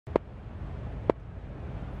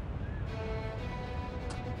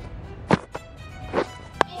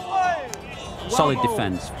Solid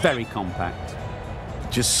defence, very compact.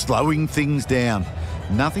 Just slowing things down.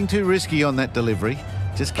 Nothing too risky on that delivery.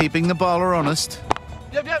 Just keeping the bowler honest.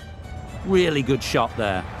 Yep. Really good shot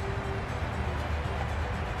there.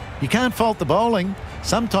 You can't fault the bowling.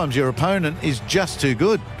 Sometimes your opponent is just too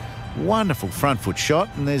good. Wonderful front foot shot,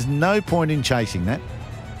 and there's no point in chasing that.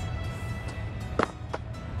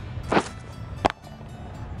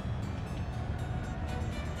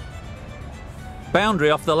 Boundary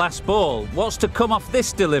off the last ball. What's to come off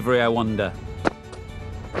this delivery, I wonder?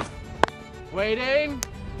 Waiting.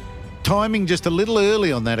 Timing just a little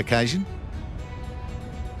early on that occasion.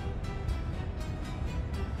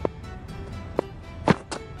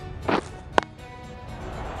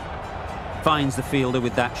 Finds the fielder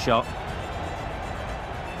with that shot.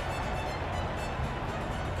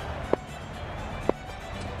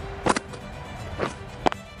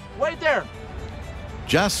 Wait there.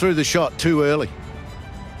 Just threw the shot too early.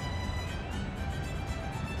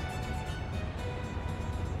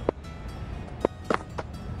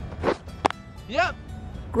 Yep.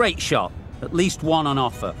 Great shot. At least one on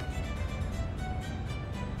offer.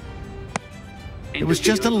 It was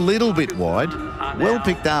just a little bit wide. Well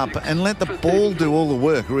picked up and let the ball do all the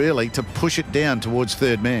work, really, to push it down towards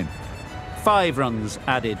third man. 5 runs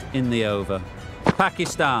added in the over.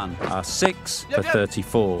 Pakistan are 6 for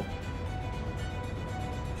 34.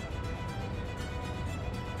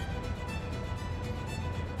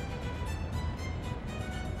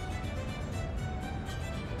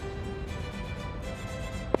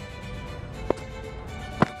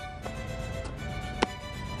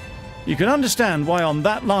 You can understand why on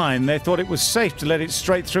that line they thought it was safe to let it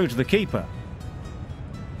straight through to the keeper.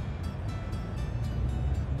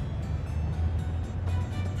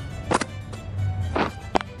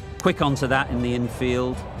 Quick onto that in the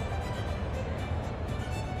infield.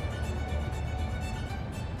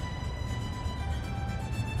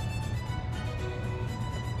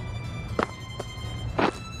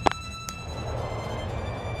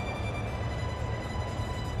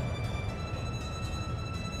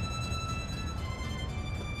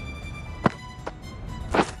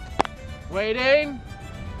 Waiting.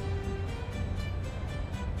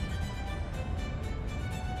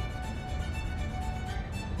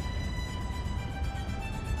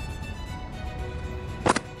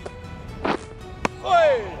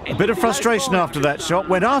 A bit of frustration after that shot.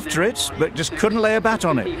 Went after it, but just couldn't lay a bat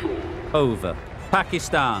on it. Over.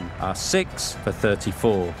 Pakistan are 6 for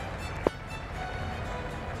 34.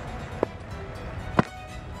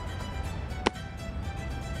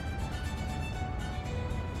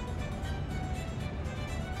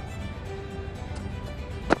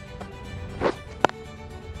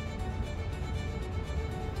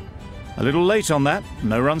 A little late on that,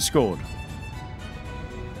 no run scored.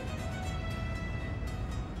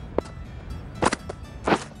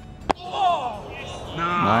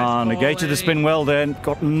 Negated the spin well then,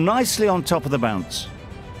 got nicely on top of the bounce.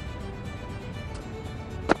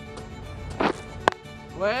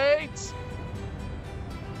 Wait.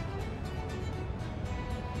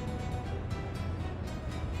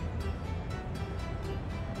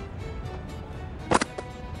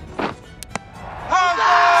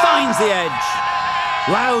 Finds the edge.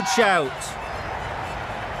 Loud shout.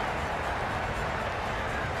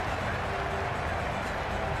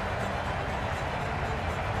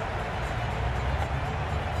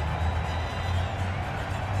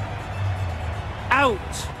 Out.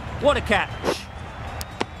 What a catch.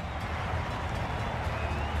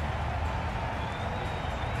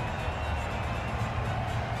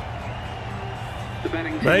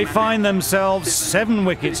 They find themselves 7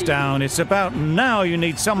 wickets down. It's about now you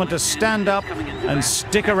need someone to stand up and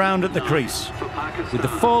stick around at the crease. With the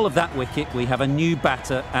fall of that wicket, we have a new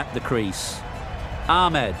batter at the crease.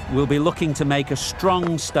 Ahmed will be looking to make a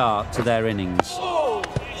strong start to their innings.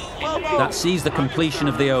 That sees the completion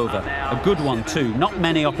of the over. A good one too, not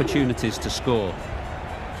many opportunities to score.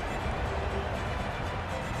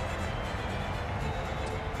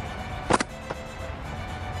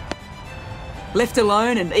 Left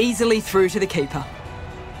alone and easily through to the keeper.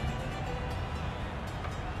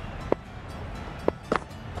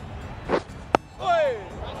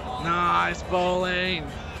 Nice bowling.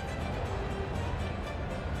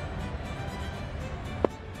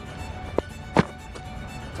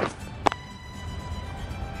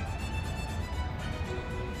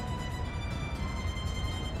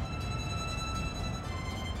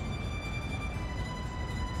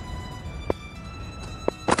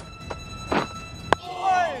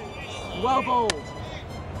 Well bowled.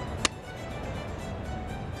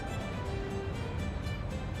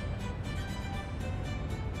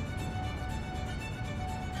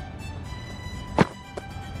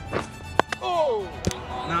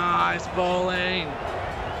 Nice bowling.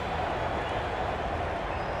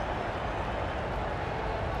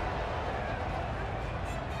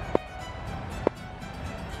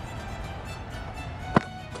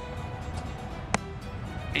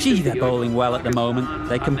 Gee, they're bowling well at the moment.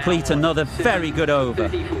 They complete another very good over.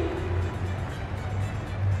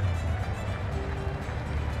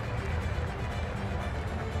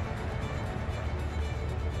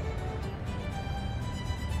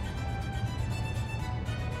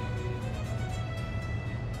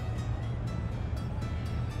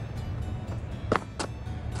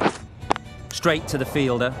 Straight to the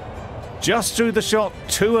fielder. Just threw the shot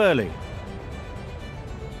too early.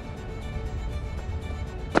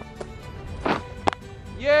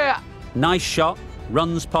 Yeah. Nice shot.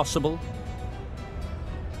 Runs possible.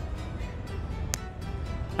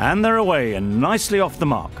 And they're away and nicely off the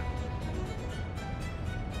mark.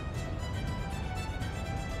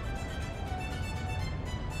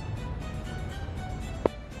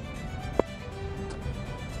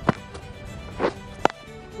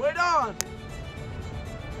 Wait on.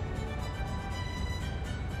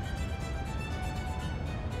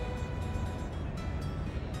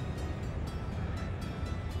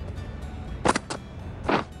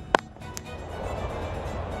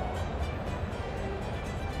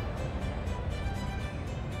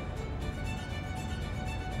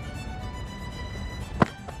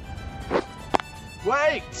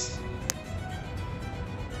 Wait!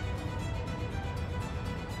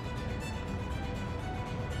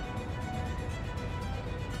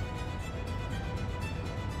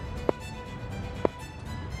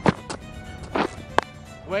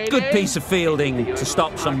 Good piece of fielding to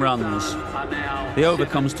stop some runs. The over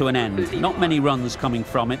comes to an end. Not many runs coming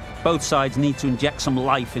from it. Both sides need to inject some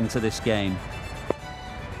life into this game.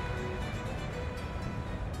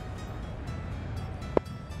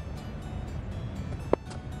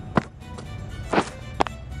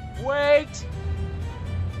 Wait!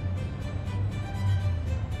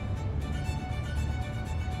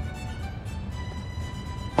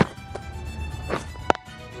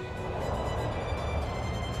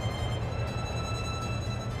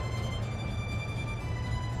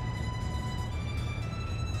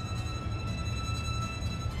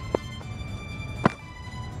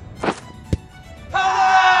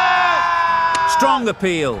 Strong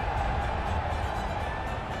appeal.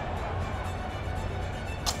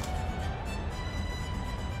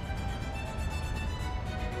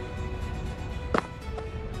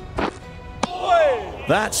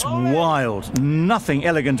 That's wild. Nothing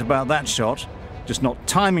elegant about that shot. Just not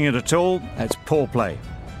timing it at all. That's poor play.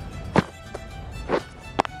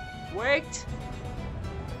 Wait!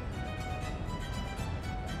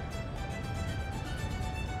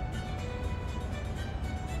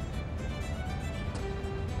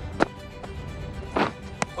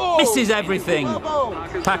 Misses everything.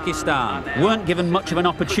 Pakistan weren't given much of an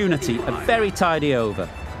opportunity. A very tidy over.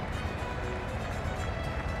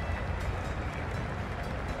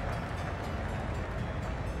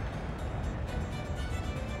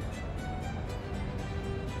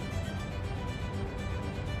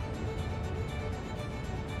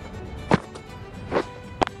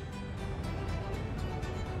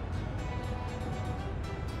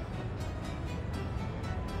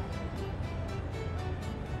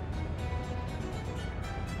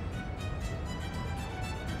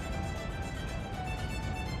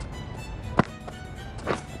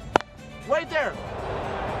 Wait there!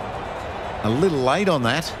 A little late on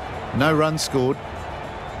that. No runs scored.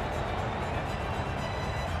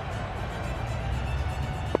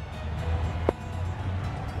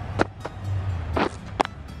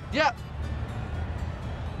 Yeah!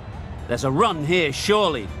 There's a run here,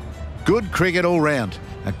 surely. Good cricket all round.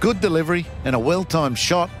 A good delivery and a well-timed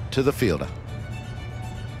shot to the fielder.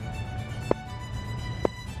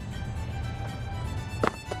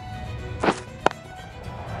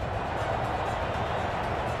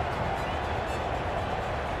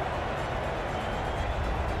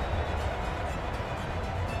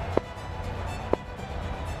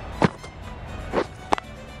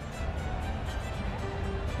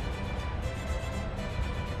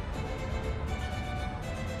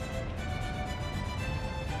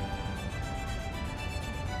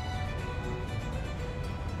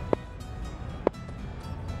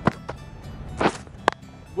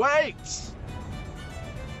 Wait!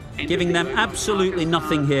 Giving them absolutely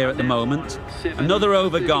nothing here at the moment. Another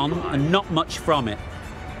over gone and not much from it.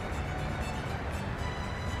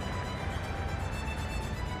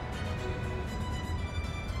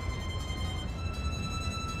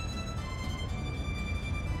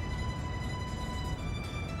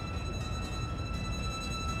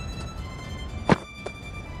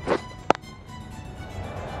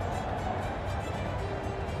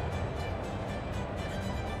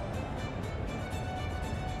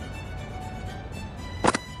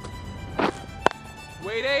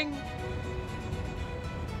 Waiting.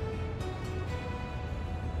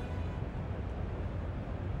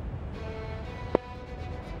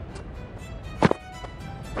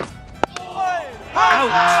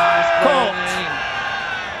 Out! Caught!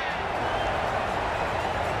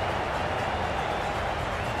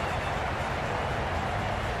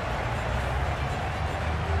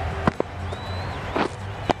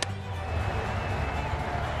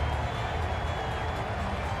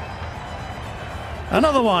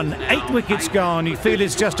 Another one, 8 wickets gone. You feel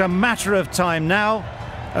it's just a matter of time now.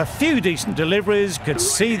 A few decent deliveries could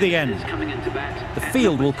see the end. The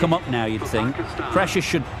field will come up now, you'd think. Pressure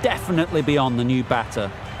should definitely be on the new batter,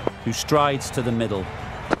 who strides to the middle.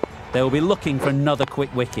 They will be looking for another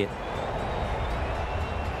quick wicket.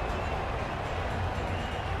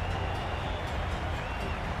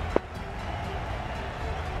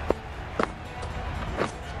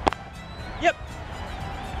 Yep.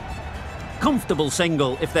 Comfortable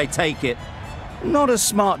single if they take it. Not a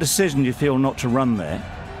smart decision, you feel, not to run there.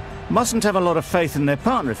 Mustn't have a lot of faith in their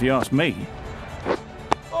partner, if you ask me.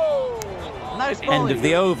 Nice bowling. End of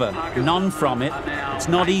the over. None from it. It's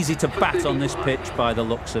not easy to bat on this pitch by the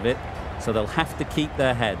looks of it, so they'll have to keep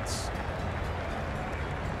their heads.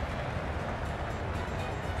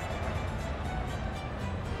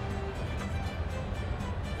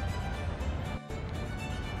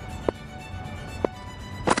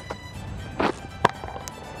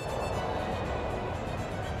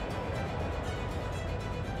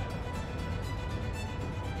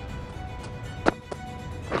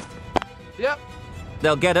 Yep.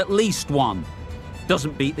 They'll get at least one.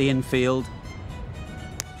 Doesn't beat the infield.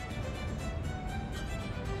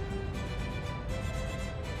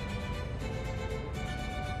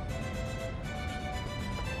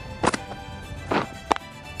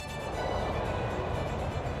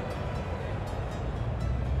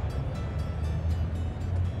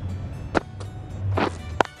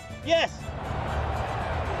 Yes.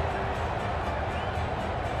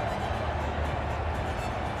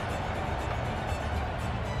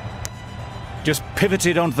 Just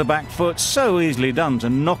pivoted onto the back foot, so easily done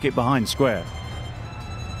to knock it behind square.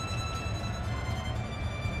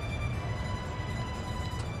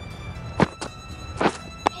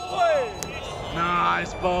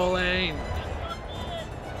 Nice bowling.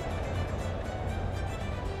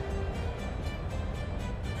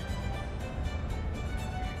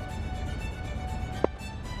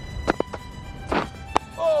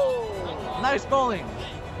 Nice bowling.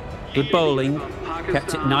 Good bowling,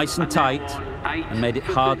 kept it nice and tight, and made it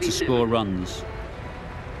hard to score runs.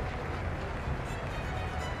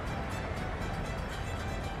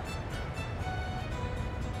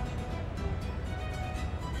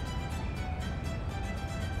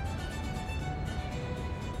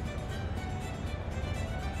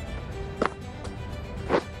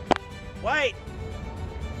 Wait.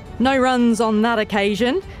 No runs on that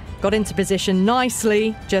occasion. Got into position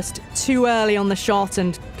nicely, just too early on the shot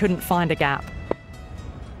and couldn't find a gap.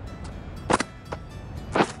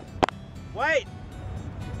 Wait.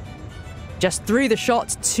 Just threw the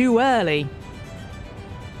shot too early.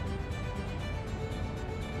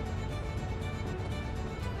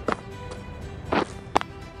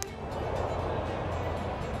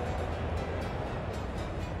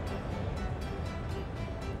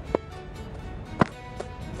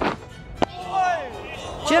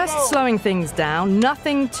 Just slowing things down,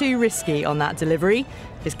 nothing too risky on that delivery,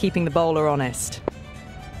 just keeping the bowler honest.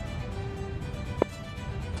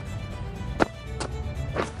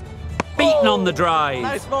 Beaten on the drive.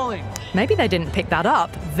 Nice bowling. Maybe they didn't pick that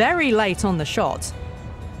up very late on the shot.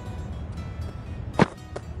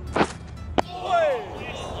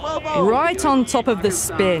 Well bowled. Right on top of the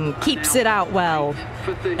spin, keeps it out well.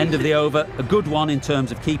 End of the over. A good one in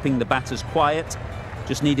terms of keeping the batters quiet.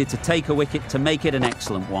 Just needed to take a wicket to make it an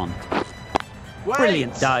excellent one. Wait.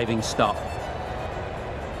 Brilliant diving stop.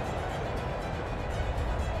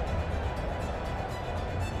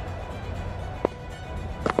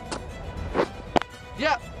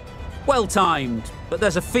 Yep. Well timed, but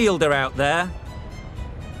there's a fielder out there.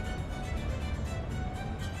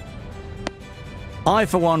 I,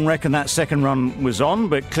 for one, reckon that second run was on,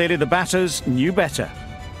 but clearly the batters knew better.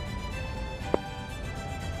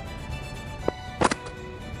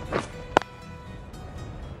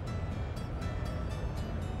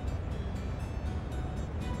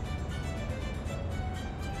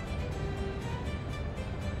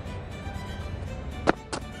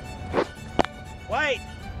 Wait.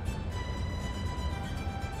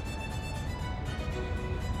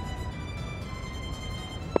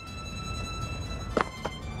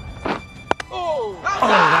 Oh,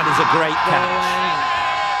 that is a great catch.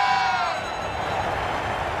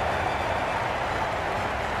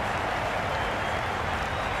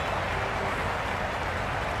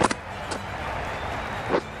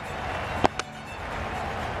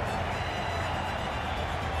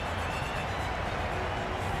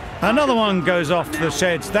 Another one goes off to the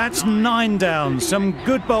sheds. That's 9 down. Some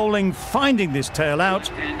good bowling finding this tail out,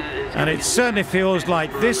 and it certainly feels like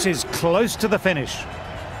this is close to the finish.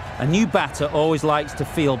 A new batter always likes to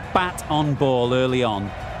feel bat on ball early on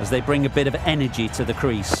as they bring a bit of energy to the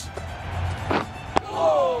crease.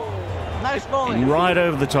 Nice bowling. Right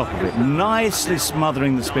over the top of it, nicely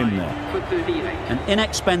smothering the spin there. An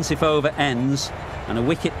inexpensive over ends and a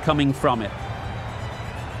wicket coming from it.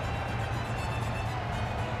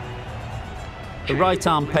 The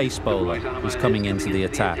right-arm pace bowler is coming into the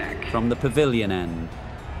attack from the pavilion end.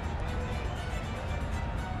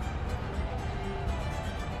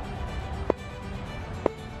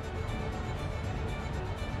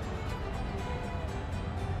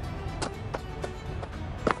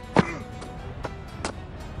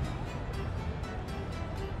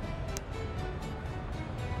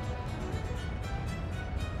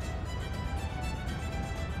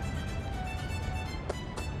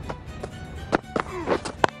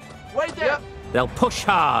 Wait there. Yep. They'll push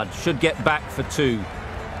hard, should get back for 2.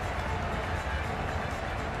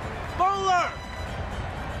 Bowler.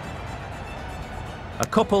 A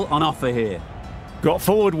couple on offer here. Got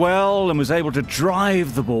forward well and was able to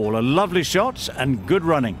drive the ball. A lovely shot and good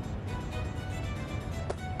running.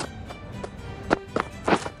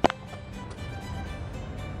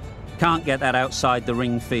 Can't get that outside the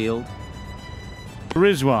ring field.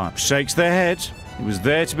 Rizwan shakes their head. It was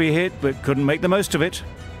there to be hit, but couldn't make the most of it.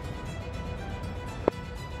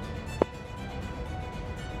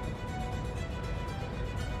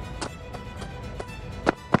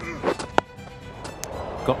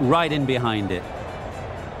 Got right in behind it.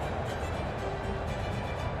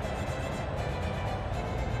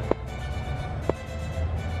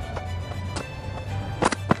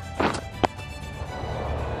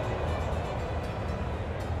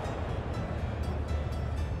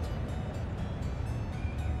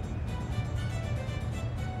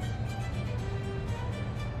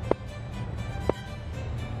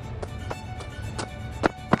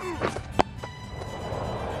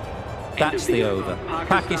 That's the over.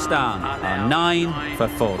 Pakistan are 9 for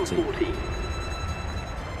 40.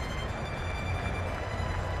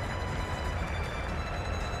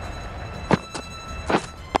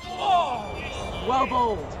 Well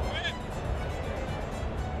bowled.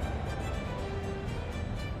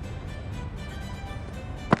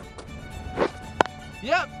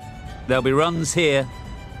 Yep. There'll be runs here.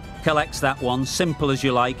 Collects that one, simple as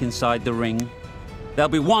you like, inside the ring. There'll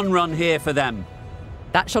be 1 run here for them.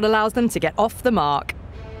 That shot allows them to get off the mark.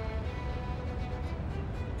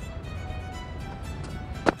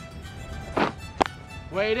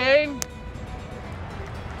 Waiting.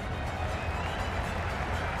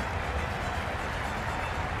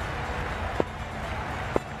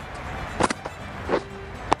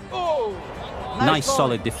 Oh, Nice bowling.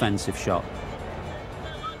 solid defensive shot.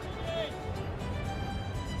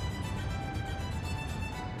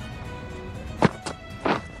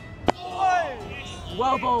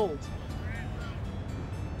 Well bowled.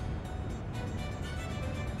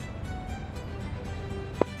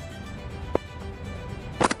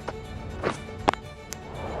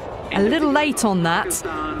 A little late on that.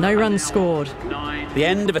 No runs scored. The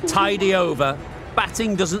end of a tidy over.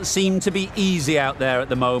 Batting doesn't seem to be easy out there at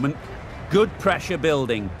the moment. Good pressure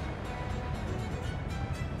building.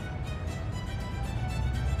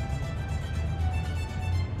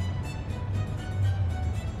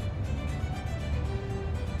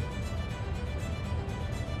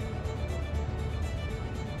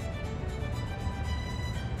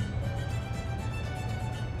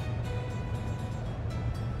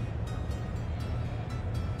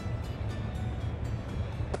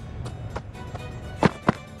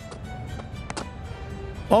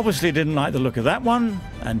 Obviously didn't like the look of that one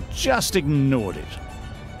and just ignored it.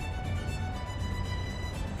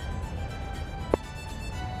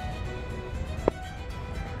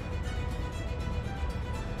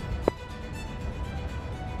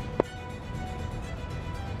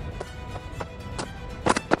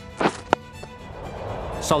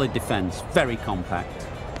 Solid defence, very compact.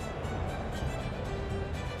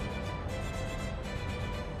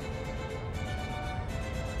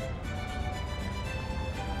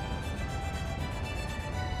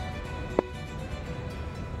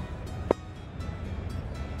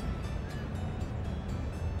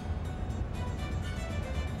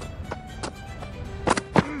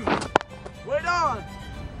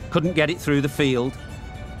 Couldn't get it through the field.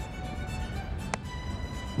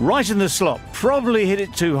 Right in the slot, probably hit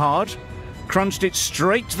it too hard. Crunched it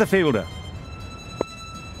straight to the fielder.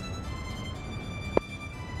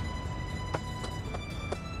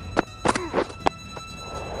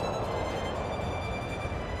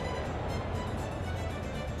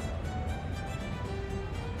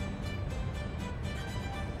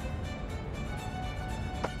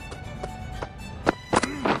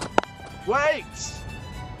 Wait!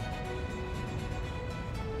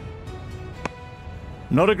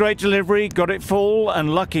 Not a great delivery, got it full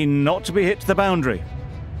and lucky not to be hit to the boundary.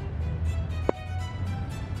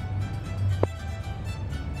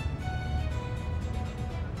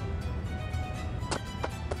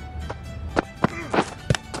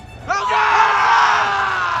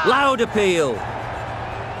 Loud appeal.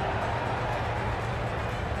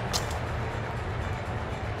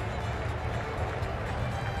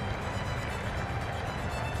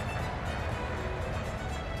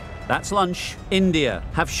 That's lunch. India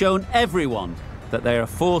have shown everyone that they are a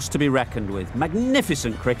force to be reckoned with.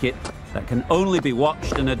 Magnificent cricket that can only be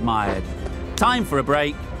watched and admired. Time for a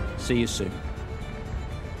break. See you soon.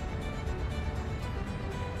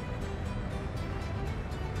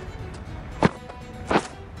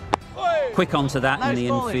 Quick onto that in the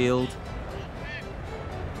infield.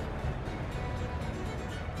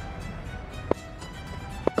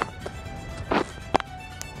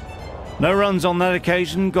 No runs on that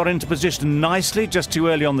occasion, got into position nicely, just too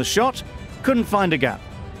early on the shot, couldn't find a gap.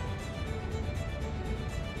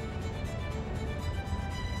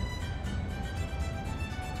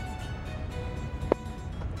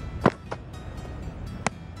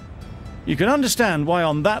 You can understand why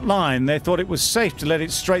on that line they thought it was safe to let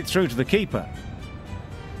it straight through to the keeper.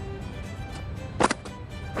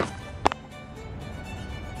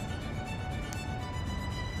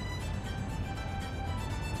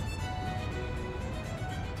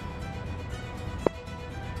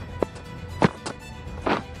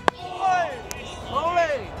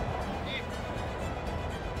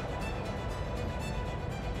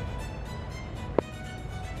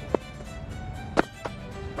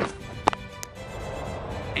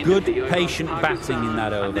 Good, patient batting in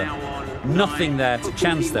that over. Nothing there to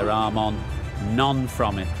chance their arm on. None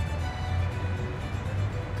from it.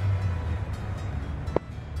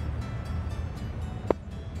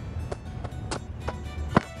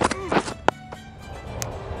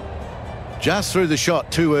 Just threw the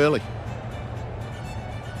shot too early.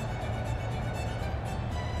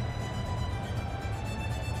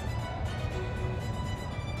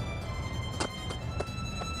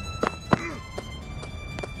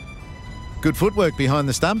 Good footwork behind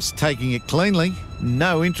the stumps, taking it cleanly.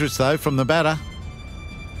 No interest, though, from the batter.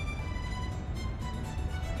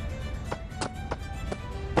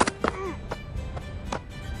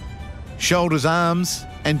 Shoulders, arms,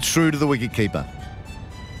 and true to the wicketkeeper.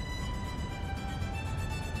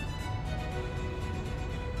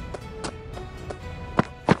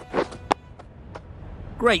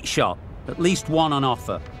 Great shot. At least one on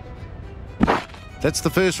offer. That's the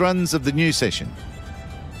first runs of the new session.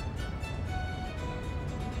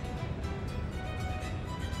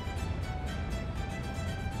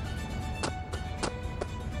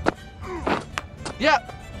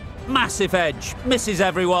 Yep. Massive edge. Misses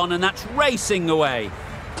everyone, and that's racing away.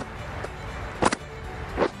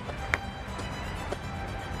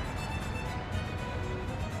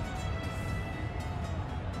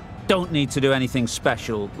 Don't need to do anything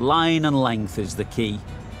special. Line and length is the key.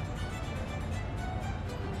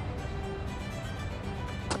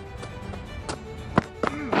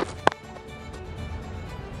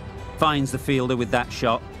 Finds the fielder with that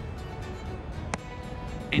shot.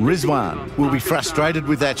 Rizwan will be frustrated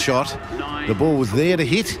with that shot. The ball was there to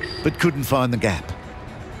hit, but couldn't find the gap.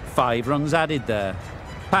 5 runs added there.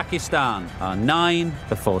 Pakistan are 9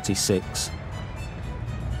 for 46.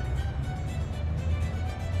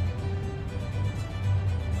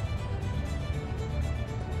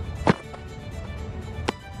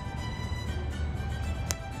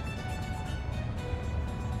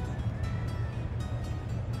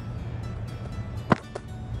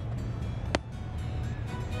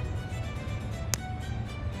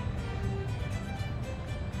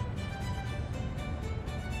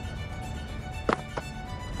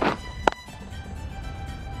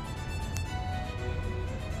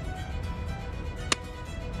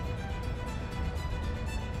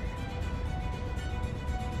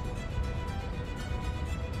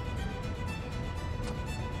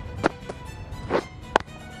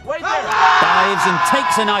 Dives and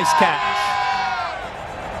takes a nice catch.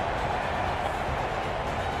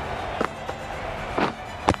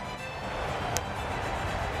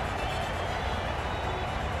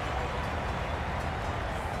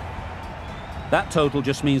 That total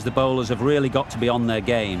just means the bowlers have really got to be on their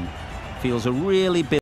game. Feels a really big